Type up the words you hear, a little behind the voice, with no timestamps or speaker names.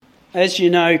As you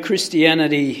know,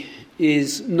 Christianity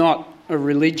is not a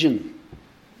religion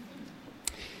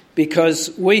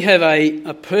because we have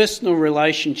a personal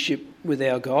relationship with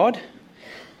our God,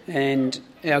 and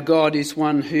our God is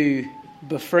one who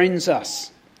befriends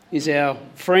us, is our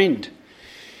friend.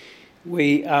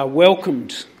 We are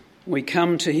welcomed. We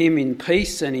come to him in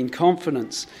peace and in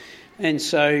confidence. And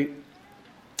so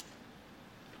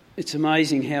it's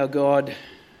amazing how God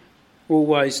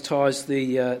always ties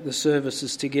the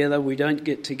services together. We don't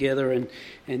get together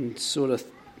and sort of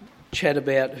chat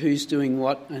about who's doing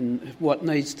what and what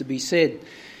needs to be said.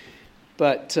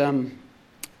 But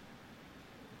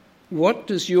what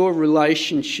does your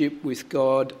relationship with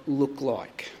God look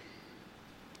like?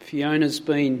 Fiona's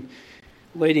been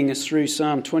leading us through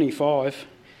Psalm 25,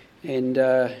 and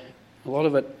a lot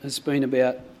of it has been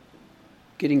about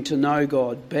getting to know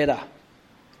God better,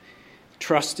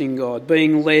 trusting God,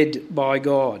 being led by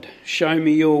God. Show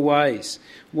me your ways.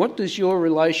 What does your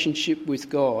relationship with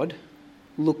God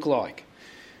look like?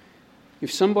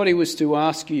 If somebody was to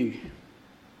ask you,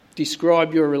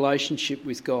 describe your relationship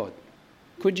with God,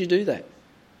 could you do that?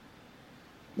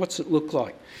 What's it look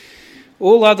like?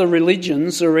 All other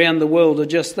religions around the world are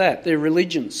just that. They're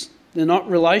religions. They're not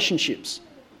relationships.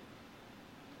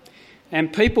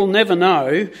 And people never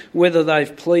know whether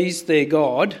they've pleased their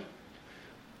God.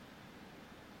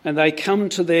 And they come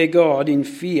to their God in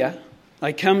fear.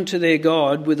 They come to their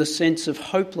God with a sense of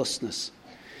hopelessness.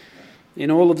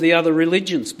 In all of the other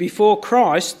religions, before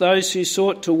Christ, those who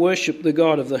sought to worship the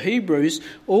God of the Hebrews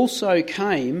also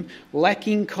came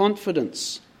lacking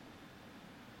confidence.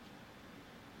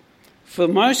 For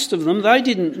most of them, they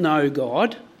didn't know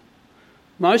God.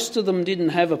 Most of them didn't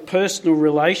have a personal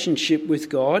relationship with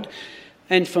God.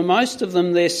 And for most of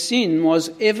them, their sin was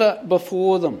ever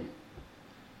before them,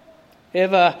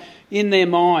 ever in their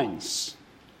minds.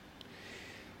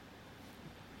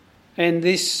 And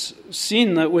this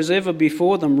sin that was ever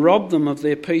before them robbed them of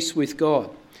their peace with God.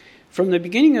 From the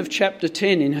beginning of chapter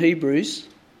 10 in Hebrews,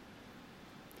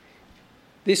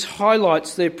 this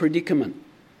highlights their predicament.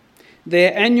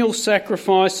 Their annual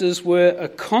sacrifices were a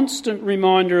constant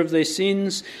reminder of their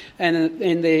sins,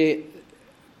 and their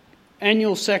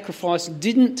annual sacrifice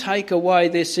didn't take away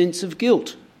their sense of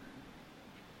guilt.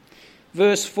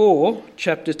 Verse 4,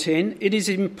 chapter 10, it is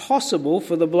impossible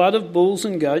for the blood of bulls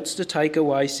and goats to take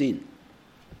away sin.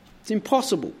 It's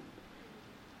impossible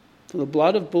for the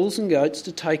blood of bulls and goats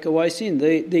to take away sin.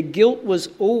 Their guilt was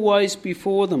always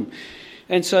before them.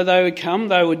 And so they would come,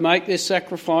 they would make their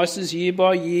sacrifices year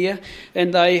by year,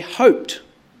 and they hoped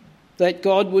that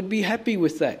God would be happy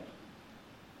with that,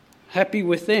 happy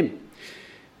with them.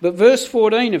 But verse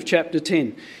 14 of chapter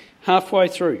 10, halfway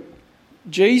through,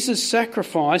 Jesus'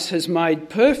 sacrifice has made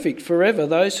perfect forever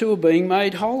those who are being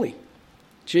made holy.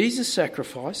 Jesus'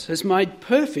 sacrifice has made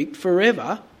perfect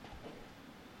forever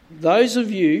those of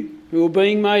you who are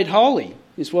being made holy,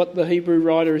 is what the Hebrew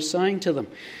writer is saying to them.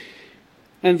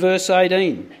 And verse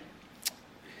 18,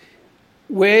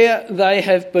 where they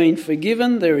have been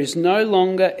forgiven, there is no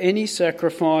longer any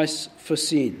sacrifice for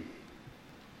sin.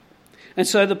 And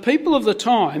so the people of the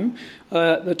time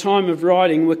of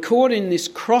writing, were caught in this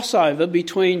crossover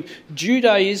between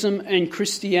Judaism and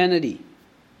Christianity.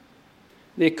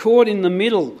 They're caught in the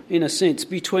middle, in a sense,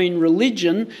 between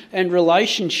religion and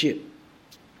relationship.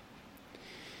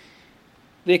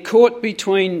 They're caught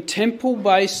between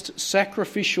temple-based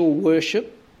sacrificial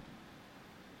worship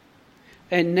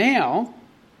and now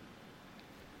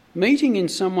meeting in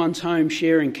someone's home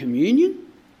sharing communion.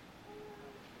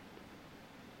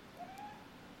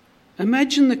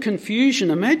 Imagine the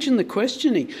confusion, imagine the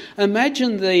questioning,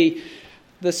 imagine the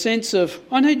sense of,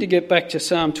 I need to get back to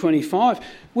Psalm 25.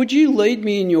 Would you lead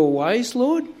me in your ways,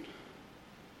 Lord?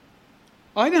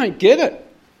 I don't get it.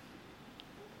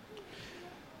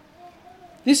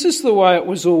 This is the way it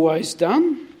was always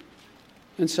done.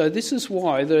 And so this is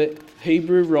why the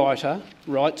Hebrew writer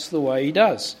writes the way he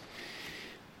does.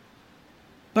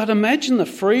 But imagine the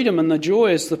freedom and the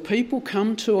joy as the people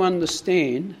come to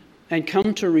understand and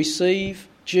come to receive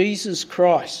Jesus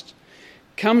Christ,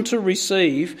 come to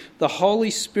receive the Holy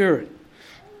Spirit,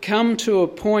 come to a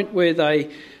point where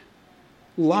they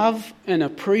love and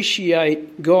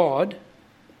appreciate God,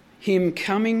 Him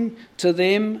coming to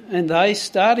them and they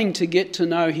starting to get to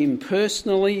know Him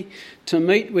personally, to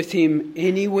meet with Him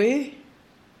anywhere,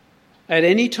 at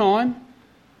any time,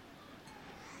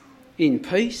 in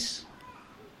peace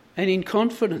and in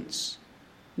confidence,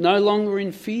 no longer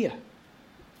in fear.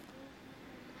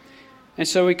 And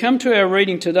so we come to our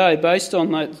reading today based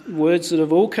on the words that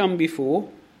have all come before,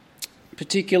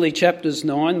 particularly chapters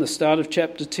 9, the start of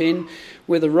chapter 10,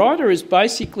 where the writer is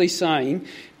basically saying,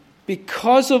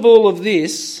 Because of all of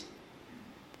this,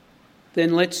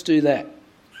 then let's do that.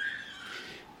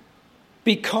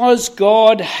 Because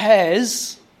God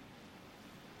has,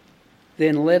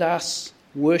 then let us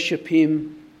worship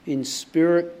him in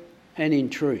spirit and in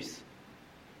truth.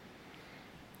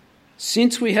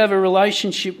 Since we have a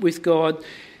relationship with God,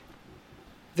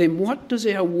 then what does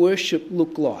our worship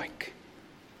look like?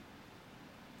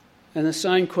 And the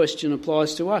same question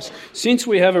applies to us. Since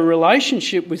we have a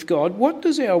relationship with God, what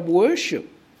does our worship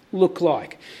look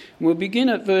like? And we'll begin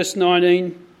at verse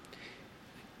 19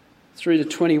 through to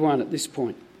 21 at this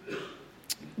point.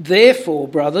 Therefore,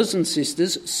 brothers and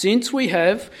sisters, since we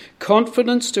have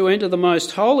confidence to enter the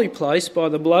most holy place by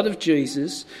the blood of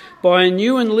Jesus, by a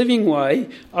new and living way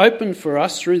opened for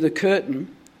us through the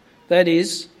curtain, that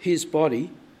is, his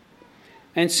body,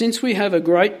 and since we have a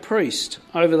great priest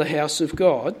over the house of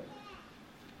God,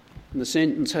 and the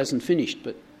sentence hasn't finished,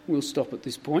 but we'll stop at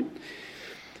this point.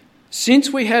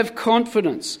 Since we have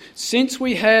confidence, since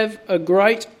we have a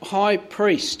great high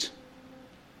priest,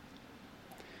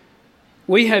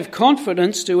 we have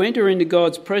confidence to enter into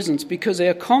God's presence because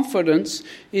our confidence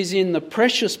is in the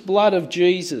precious blood of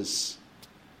Jesus.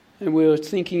 And we were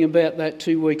thinking about that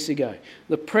 2 weeks ago.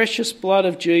 The precious blood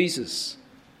of Jesus.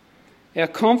 Our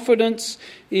confidence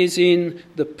is in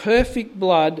the perfect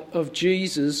blood of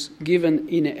Jesus given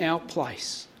in our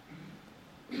place,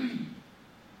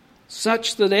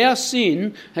 such that our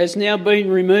sin has now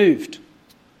been removed.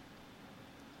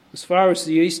 As far as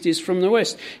the east is from the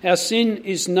west, our sin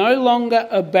is no longer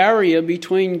a barrier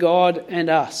between God and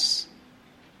us.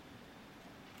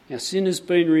 Our sin has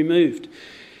been removed.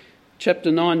 Chapter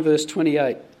 9, verse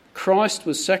 28. Christ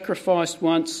was sacrificed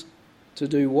once to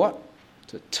do what?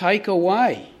 To take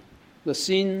away the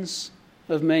sins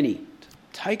of many. To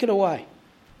take it away.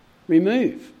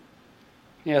 Remove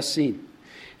our sin.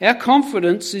 Our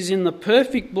confidence is in the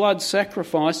perfect blood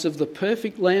sacrifice of the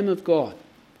perfect Lamb of God,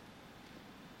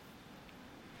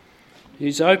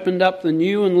 who's opened up the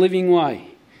new and living way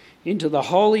into the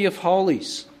Holy of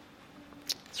Holies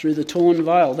through the torn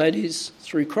veil, that is,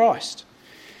 through Christ.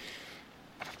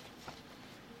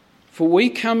 For we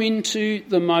come into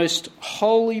the most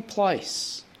holy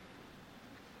place.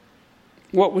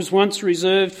 What was once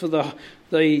reserved for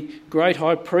the great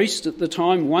high priest at the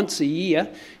time, once a year,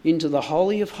 into the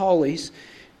Holy of Holies,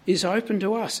 is open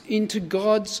to us, into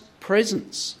God's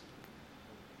presence.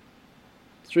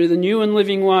 Through the new and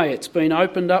living way, it's been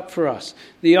opened up for us.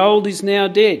 The old is now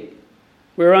dead.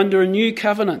 We're under a new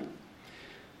covenant.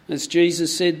 As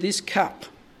Jesus said, this cup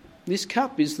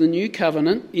is the new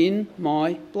covenant in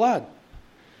my blood.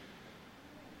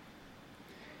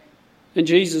 And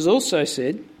Jesus also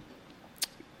said,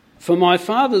 for my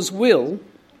Father's will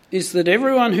is that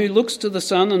everyone who looks to the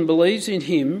Son and believes in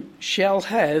him shall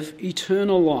have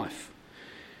eternal life,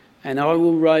 and I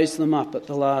will raise them up at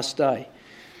the last day.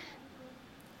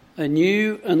 A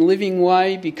new and living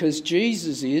way, because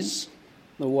Jesus is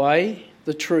the way,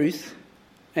 the truth,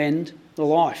 and the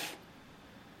life.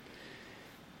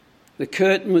 The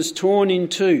curtain was torn in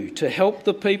two to help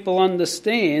the people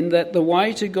understand that the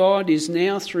way to God is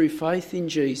now through faith in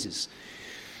Jesus.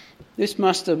 This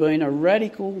must have been a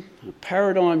radical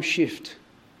paradigm shift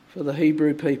for the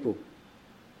Hebrew people.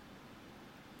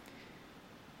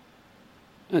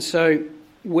 And so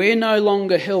we're no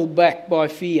longer held back by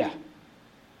fear.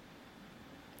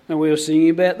 And we were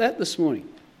singing about that this morning.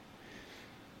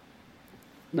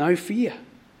 No fear.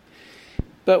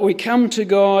 But we come to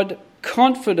God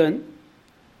confident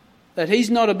that he's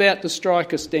not about to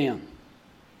strike us down.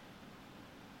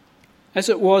 As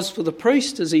it was for the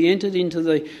priest as he entered into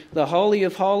the Holy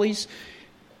of Holies,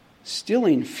 still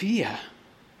in fear.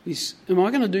 Am I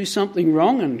going to do something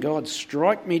wrong and God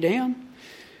strike me down?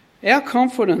 Our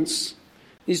confidence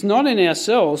is not in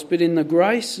ourselves, but in the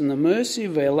grace and the mercy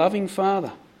of our loving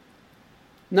Father.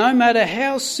 No matter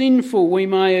how sinful we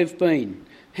may have been,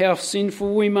 how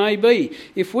sinful we may be,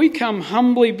 if we come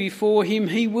humbly before him,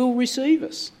 he will receive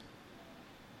us.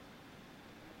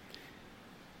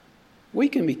 We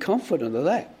can be confident of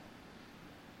that.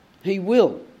 He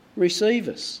will receive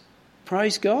us.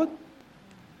 Praise God.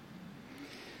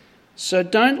 So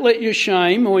don't let your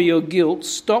shame or your guilt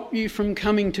stop you from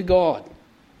coming to God.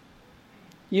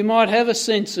 You might have a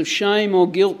sense of shame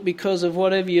or guilt because of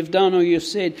whatever you've done or you've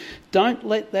said. Don't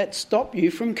let that stop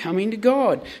you from coming to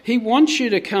God. He wants you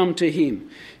to come to him.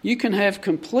 You can have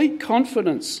complete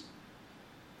confidence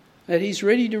that he's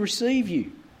ready to receive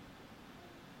you,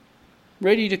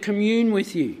 ready to commune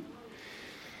with you.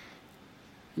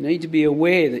 You need to be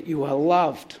aware that you are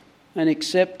loved and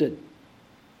accepted.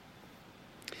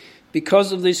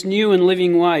 Because of this new and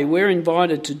living way, we're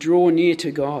invited to draw near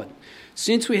to God.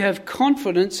 since we have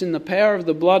confidence in the power of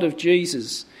the blood of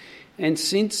Jesus, and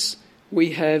since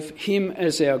we have him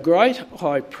as our great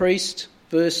high priest,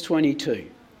 verse 22.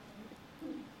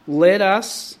 Let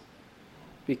us,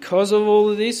 because of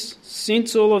all of this,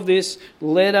 since all of this,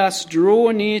 let us draw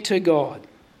near to God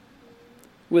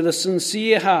with a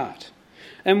sincere heart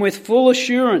and with full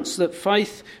assurance that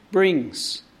faith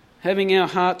brings, having our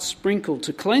hearts sprinkled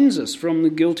to cleanse us from the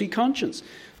guilty conscience.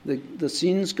 The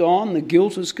sin's gone, the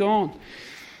guilt is gone.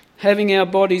 Having our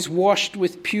bodies washed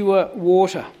with pure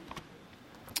water.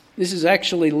 This is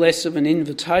actually less of an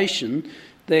invitation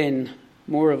than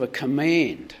more of a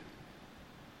command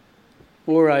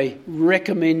or a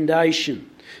recommendation.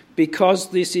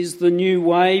 Because this is the new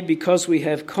way, because we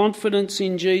have confidence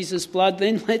in Jesus' blood,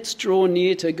 then let's draw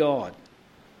near to God.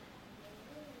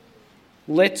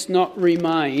 Let's not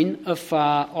remain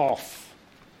afar off.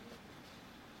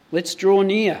 Let's draw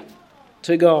near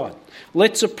to God.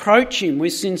 Let's approach him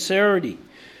with sincerity,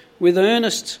 with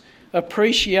earnest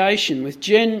appreciation, with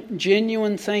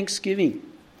genuine thanksgiving.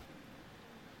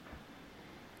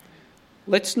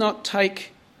 Let's not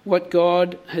take what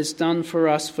God has done for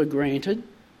us for granted.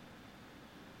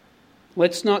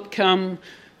 Let's not come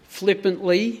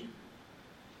flippantly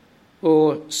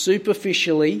or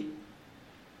superficially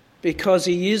because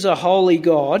he is a holy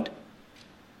God.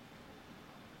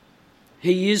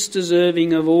 He is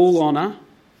deserving of all honour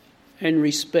and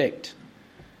respect.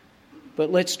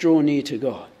 But let's draw near to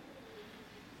God.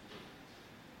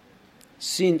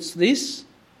 Since this,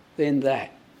 then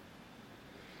that.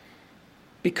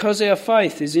 Because our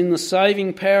faith is in the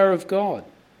saving power of God.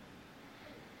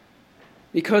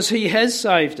 Because he has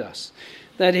saved us.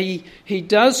 That he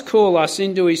does call us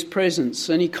into his presence,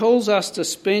 and he calls us to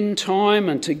spend time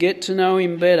and to get to know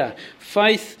him better.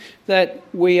 Faith that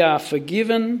we are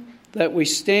forgiven, that we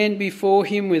stand before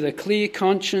him with a clear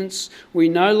conscience. We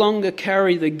no longer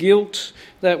carry the guilt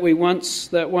that once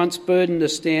burdened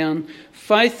us down.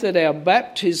 Faith that our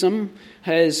baptism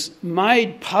has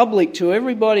made public to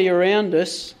everybody around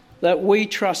us that we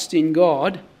trust in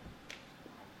God.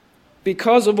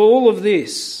 Because of all of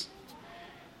this,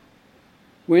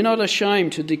 we're not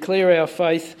ashamed to declare our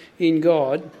faith in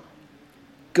God.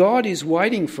 God is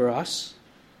waiting for us,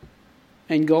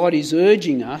 and God is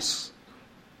urging us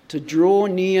to draw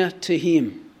near to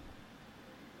him.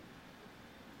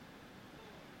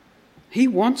 He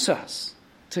wants us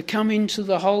to come into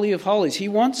the Holy of Holies. He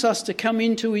wants us to come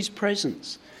into his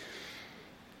presence.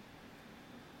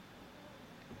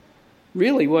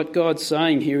 Really what God's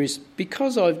saying here is,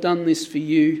 because I've done this for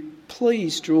you,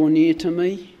 please draw near to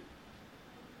me.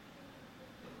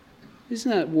 Isn't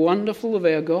that wonderful of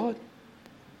our God?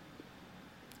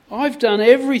 I've done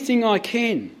everything I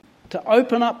can to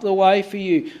open up the way for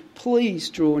you. Please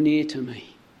draw near to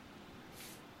me.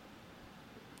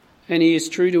 And he is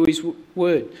true to his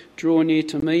word. Draw near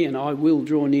to me and I will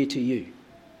draw near to you.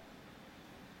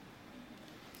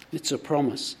 It's a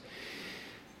promise.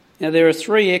 Now there are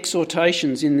 3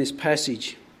 exhortations in this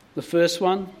passage. The first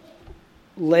one,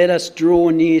 let us draw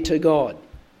near to God.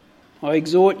 I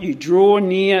exhort you, draw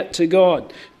near to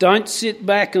God. Don't sit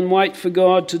back and wait for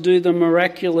God to do the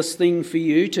miraculous thing for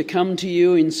you, to come to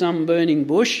you in some burning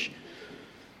bush.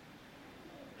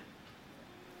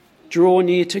 Draw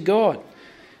near to God.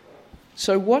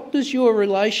 So what does your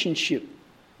relationship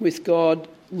with God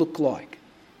look like?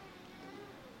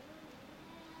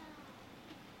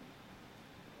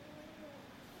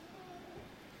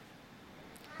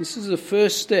 This is the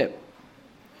first step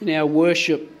in our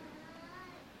worship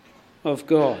of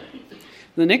God.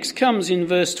 The next comes in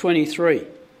verse 23.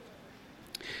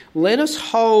 Let us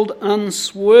hold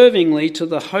unswervingly to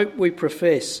the hope we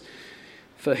profess,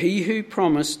 for he who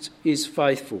promised is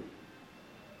faithful.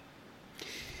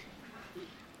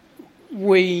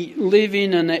 We live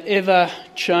in an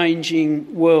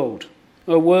ever-changing world,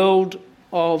 a world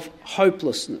of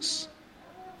hopelessness.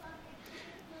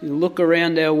 You look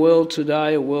around our world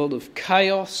today, a world of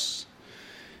chaos,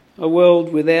 a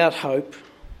world without hope,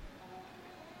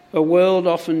 a world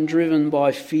often driven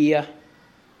by fear.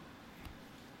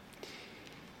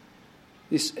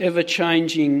 This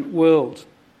ever-changing world.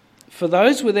 For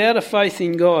those without a faith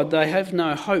in God, they have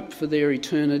no hope for their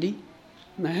eternity,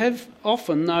 and they have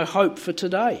often no hope for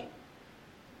today.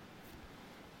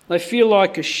 They feel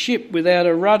like a ship without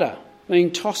a rudder,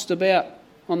 being tossed about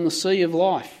on the sea of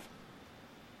life.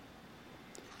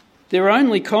 Their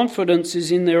only confidence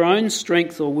is in their own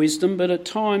strength or wisdom, but at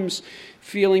times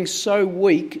feeling so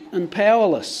weak and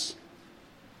powerless.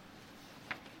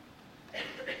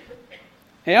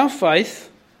 Our faith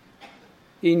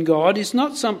in God is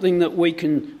not something that we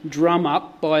can drum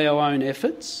up by our own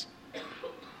efforts.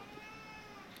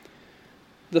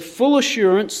 The full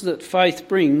assurance that faith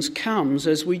brings comes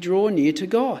as we draw near to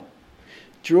God.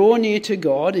 Draw near to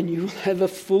God and you will have a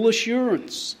full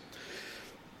assurance.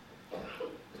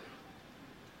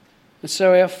 And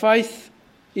so our faith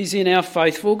is in our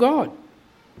faithful God.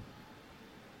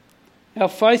 Our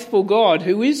faithful God,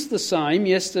 who is the same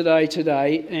yesterday,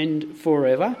 today and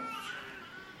forever.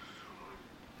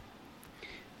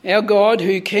 Our God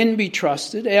who can be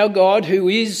trusted, our God who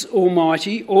is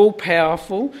almighty,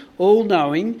 all-powerful,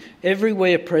 all-knowing,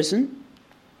 everywhere present.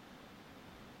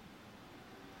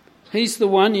 He's the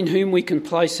one in whom we can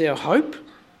place our hope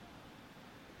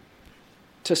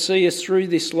to see us through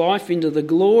this life into the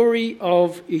glory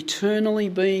of eternally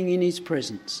being in his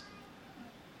presence.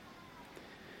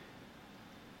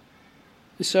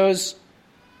 So as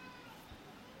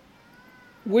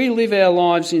we live our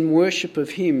lives in worship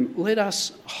of him, let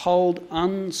us hold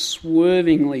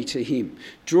unswervingly to him,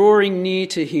 drawing near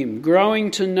to him,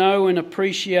 growing to know and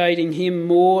appreciating him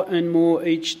more and more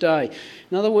each day.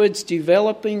 In other words,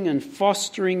 developing and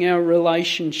fostering our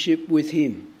relationship with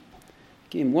him.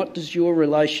 Again, what does your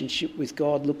relationship with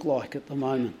God look like at the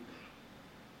moment?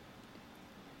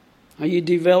 Are you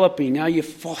developing? Are you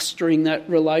fostering that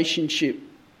relationship?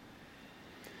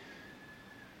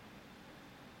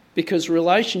 Because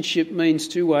relationship means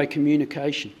two-way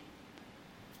communication.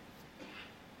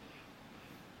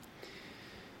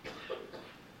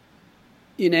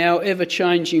 In our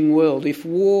ever-changing world, if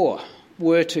war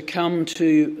were to come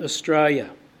to Australia,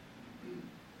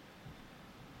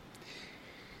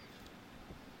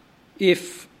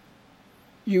 if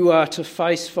you are to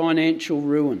face financial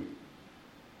ruin,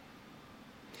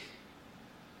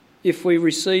 if we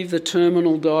receive the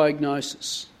terminal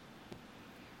diagnosis,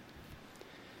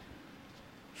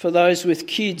 for those with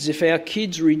kids, if our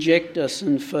kids reject us,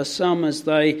 and for some as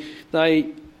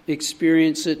they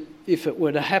experience it, if it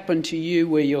were to happen to you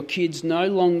where your kids no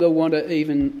longer want to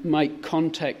even make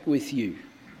contact with you.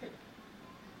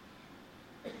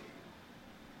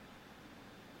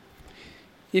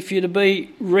 If you're to be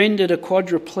rendered a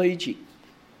quadriplegic.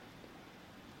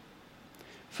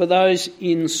 For those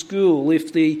in school,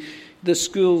 if the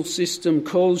school system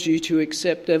calls you to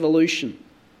accept evolution.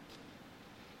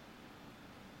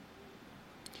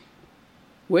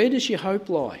 Where does your hope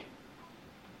lie?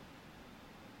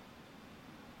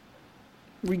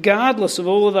 Regardless of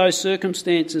all of those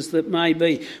circumstances that may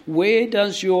be, where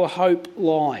does your hope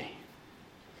lie?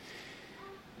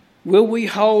 Will we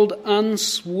hold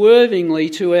unswervingly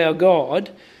to our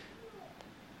God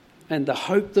and the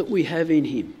hope that we have in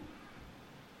him?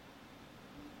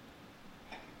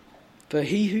 For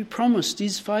he who promised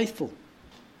is faithful.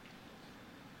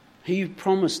 He who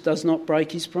promised does not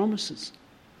break his promises.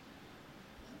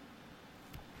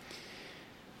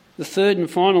 The third and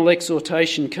final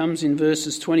exhortation comes in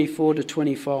verses 24 to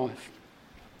 25.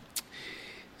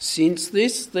 Since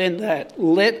this, then that,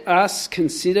 let us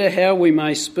consider how we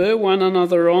may spur one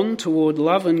another on toward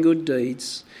love and good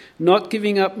deeds, not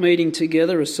giving up meeting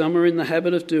together as some are in the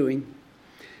habit of doing,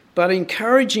 but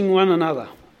encouraging one another,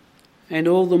 and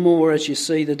all the more as you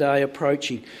see the day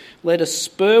approaching. Let us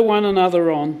spur one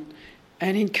another on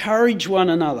and encourage one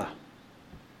another.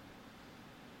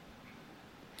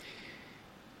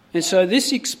 And so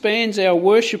this expands our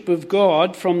worship of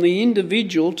God from the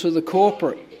individual to the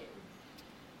corporate.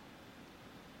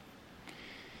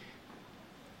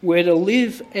 We're to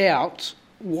live out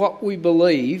what we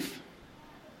believe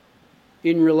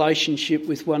in relationship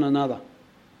with one another.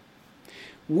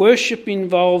 Worship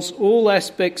involves all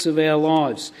aspects of our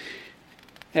lives.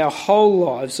 Our whole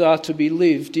lives are to be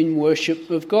lived in worship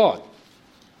of God,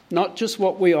 not just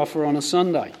what we offer on a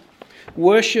Sunday.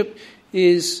 Worship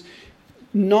is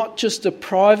not just a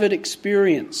private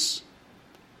experience.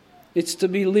 It's to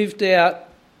be lived out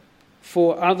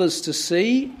for others to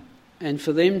see and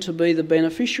for them to be the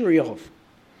beneficiary of.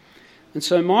 And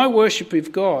so my worship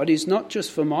of God is not just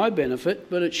for my benefit,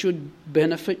 but it should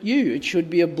benefit you. It should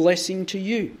be a blessing to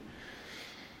you.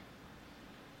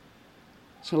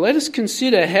 So let us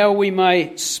consider how we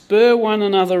may spur one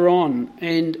another on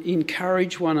and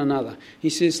encourage one another.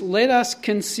 He says, let us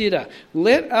consider,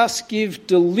 let us give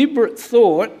deliberate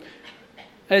thought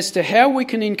as to how we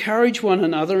can encourage one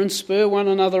another and spur one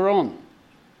another on.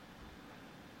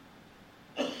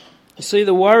 You see,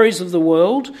 the worries of the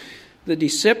world, the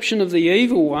deception of the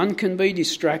evil one can be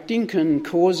distracting, can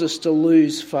cause us to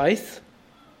lose faith.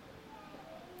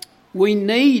 We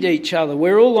need each other.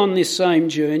 We're all on this same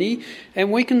journey and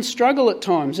we can struggle at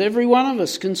times. Every one of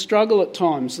us can struggle at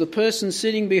times. The person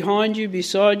sitting behind you,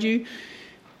 beside you,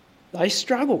 they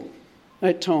struggle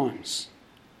at times.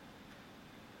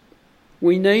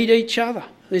 We need each other.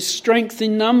 There's strength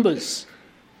in numbers.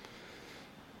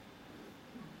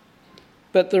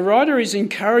 But the writer is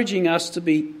encouraging us to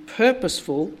be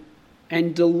purposeful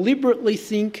and deliberately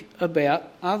think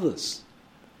about others.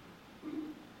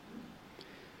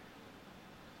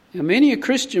 Now, many a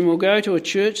Christian will go to a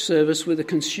church service with a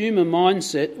consumer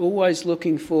mindset, always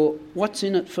looking for what's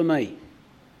in it for me.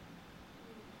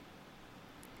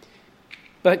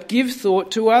 But give thought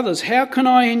to others. How can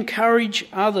I encourage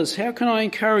others? How can I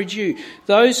encourage you?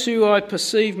 Those who I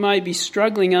perceive may be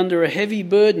struggling under a heavy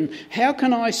burden. How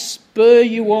can I spur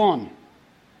you on?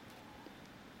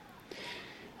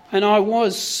 And I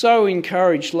was so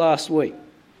encouraged last week.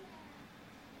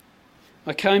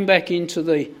 I came back into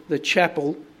the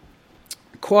chapel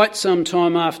quite some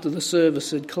time after the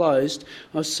service had closed.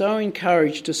 I was so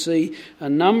encouraged to see a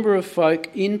number of folk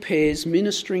in pairs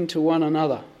ministering to one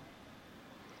another.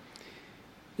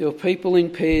 There were people in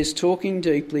pairs talking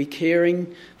deeply,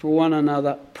 caring for one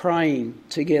another, praying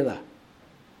together.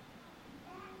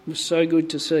 It was so good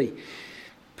to see.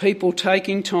 People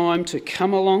taking time to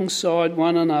come alongside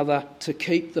one another to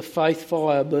keep the faith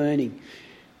fire burning.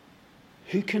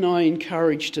 Who can I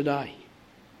encourage today?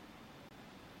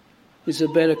 Is a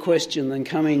better question than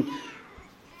coming,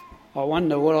 I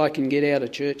wonder what I can get out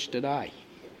of church today.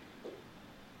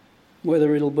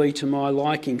 Whether it'll be to my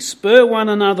liking. Spur one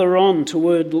another on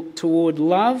toward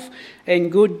love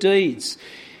and good deeds.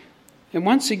 And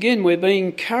once again, we're being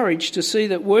encouraged to see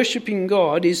that worshipping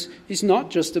God is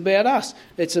not just about us.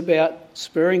 It's about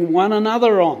spurring one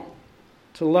another on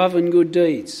to love and good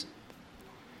deeds.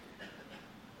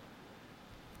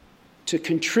 To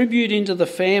contribute into the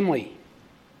family.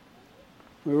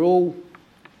 We're all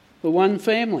the one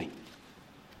family.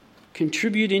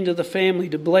 Contribute into the family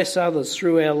to bless others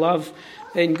through our love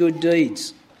and good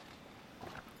deeds.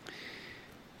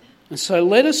 And so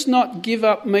let us not give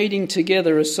up meeting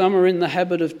together as some are in the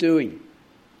habit of doing.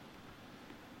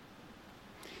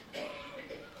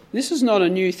 This is not a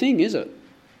new thing, is it?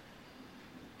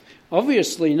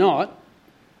 Obviously not.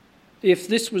 If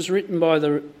this was written by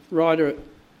the writer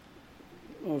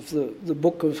of the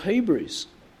book of Hebrews,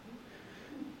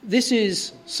 this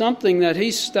is something that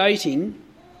he's stating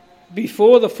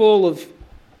before the fall of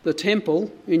the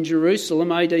temple in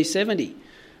Jerusalem, AD 70.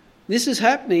 This is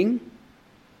happening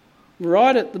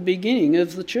right at the beginning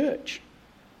of the church.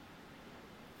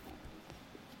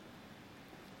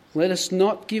 Let us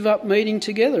not give up meeting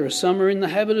together, as some are in the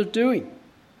habit of doing.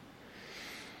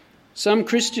 Some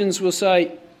Christians will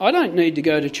say, I don't need to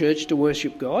go to church to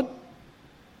worship God.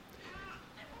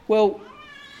 Well,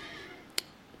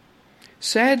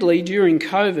 sadly, during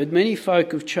COVID, many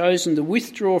folk have chosen to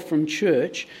withdraw from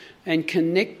church and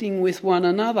connecting with one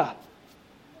another.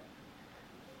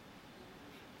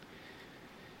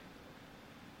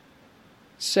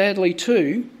 Sadly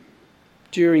too,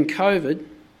 during COVID,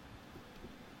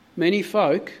 many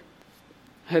folk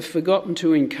have forgotten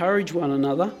to encourage one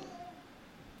another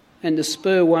and to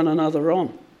spur one another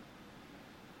on.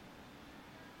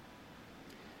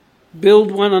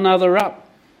 Build one another up.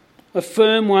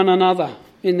 Affirm one another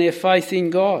in their faith in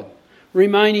God,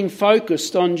 remaining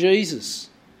focused on Jesus.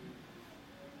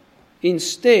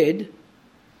 Instead,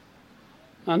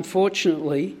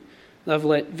 unfortunately, they've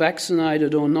let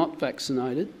vaccinated or not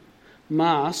vaccinated,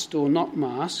 masked or not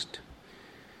masked,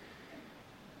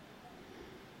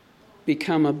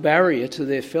 become a barrier to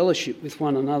their fellowship with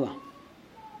one another.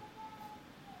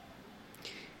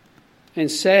 And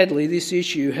sadly, this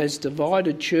issue has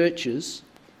divided churches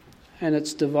and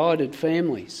it's divided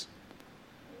families.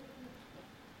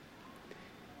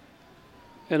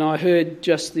 And I heard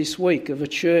just this week of a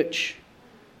church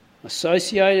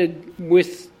associated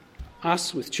with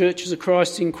us, with Churches of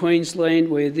Christ in Queensland,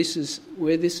 where this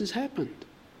has happened.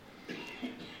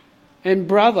 And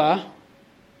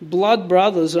blood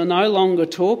brothers are no longer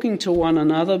talking to one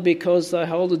another because they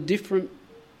hold a different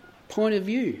point of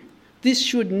view. This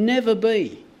should never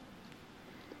be.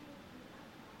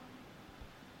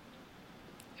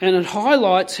 And it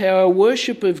highlights how our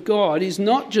worship of God is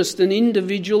not just an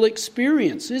individual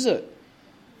experience, is it?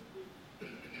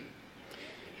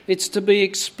 It's to be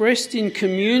expressed in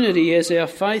community as our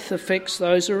faith affects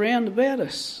those around about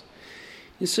us.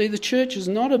 You see, the church is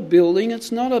not a building,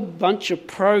 it's not a bunch of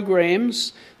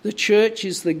programs. The church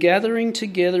is the gathering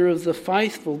together of the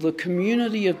faithful, the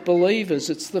community of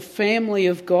believers. It's the family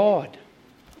of God.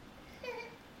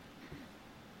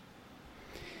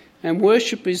 And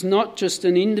worship is not just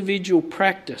an individual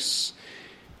practice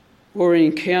or an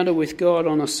encounter with God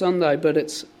on a Sunday, but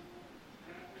it's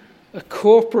a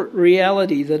corporate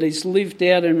reality that is lived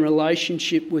out in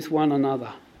relationship with one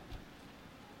another.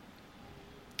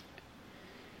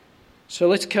 So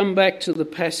let's come back to the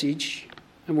passage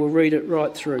and we'll read it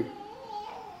right through.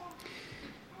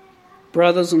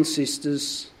 Brothers and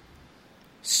sisters,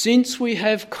 since we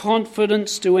have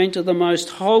confidence to enter the most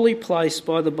holy place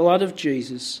by the blood of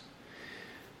Jesus,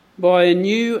 by a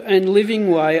new and living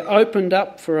way opened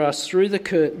up for us through the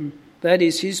curtain, that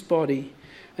is his body,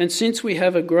 and since we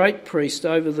have a great priest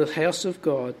over the house of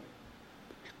God,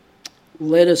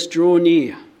 let us draw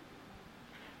near.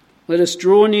 Let us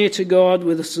draw near to God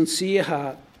with a sincere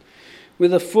heart,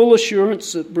 with a full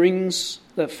assurance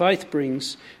that faith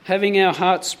brings, having our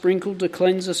hearts sprinkled to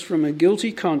cleanse us from a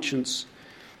guilty conscience,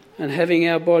 and having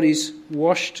our bodies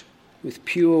washed with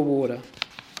pure water.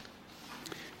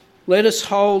 Let us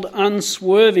hold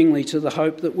unswervingly to the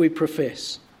hope that we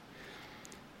profess,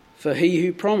 for he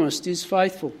who promised is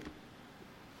faithful.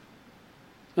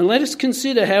 And let us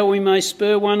consider how we may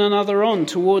spur one another on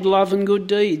toward love and good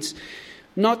deeds,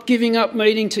 not giving up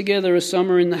meeting together as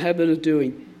some are in the habit of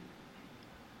doing,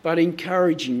 but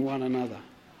encouraging one another.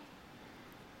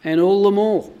 And all the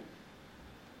more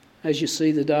as you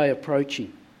see the day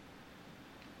approaching.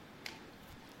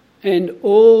 And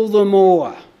all the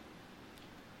more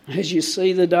as you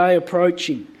see the day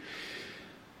approaching.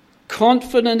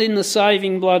 Confident in the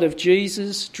saving blood of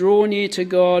Jesus, draw near to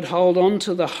God, hold on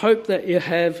to the hope that you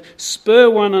have, spur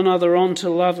one another on to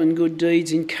love and good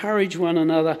deeds, encourage one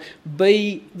another,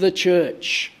 be the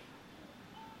church.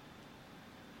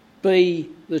 Be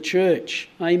the church.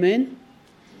 Amen?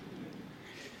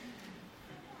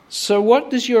 So what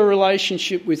does your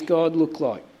relationship with God look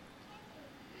like?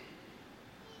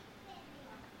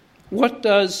 What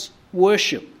does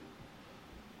worship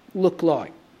look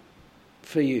like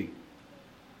for you?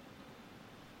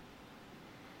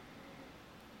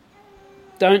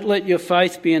 Don't let your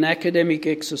faith be an academic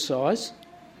exercise.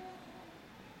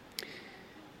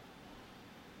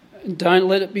 Don't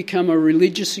let it become a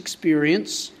religious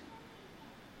experience.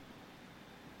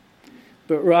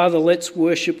 But rather let's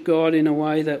worship God in a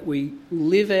way that we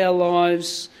live our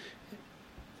lives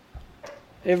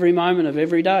every moment of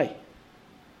every day.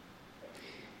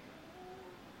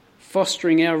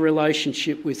 Fostering our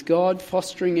relationship with God,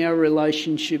 fostering our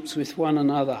relationships with one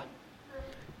another.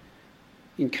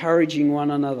 Encouraging one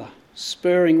another,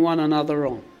 spurring one another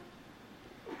on.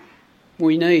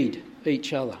 We need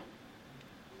each other.